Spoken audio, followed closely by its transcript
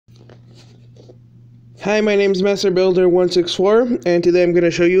Hi, my name is Master Builder 164, and today I'm going to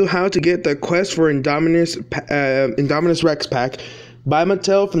show you how to get the quest for Indominus Rex pack by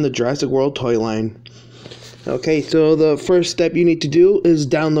Mattel from the Jurassic World toy line. Okay, so the first step you need to do is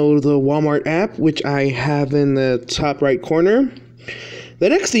download the Walmart app, which I have in the top right corner. The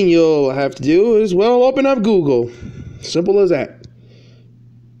next thing you'll have to do is, well, open up Google. Simple as that.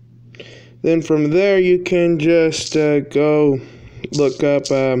 Then from there you can just go look up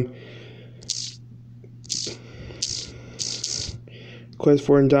quest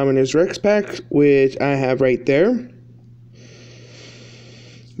for Indominus Rex pack, which I have right there.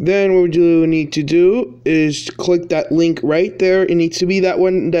 Then what you need to do is click that link right there. It needs to be that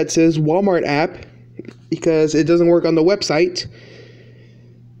one that says Walmart app, because it doesn't work on the website.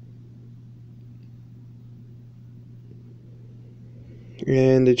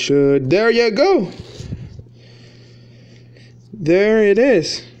 And it should, there you go. There it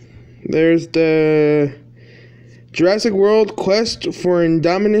is. There's the Jurassic World quest for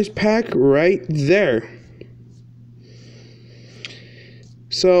Indominus pack right there.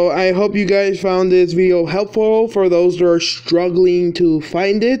 So I hope you guys found this video helpful for those that are struggling to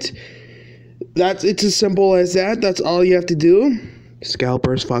find it. It's as simple as that. That's all you have to do.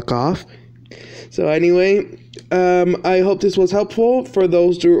 Scalpers, fuck off. So anyway, I hope this was helpful for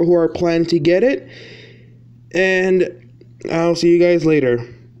those who are planning to get it. And I'll see you guys later.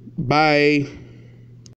 Bye.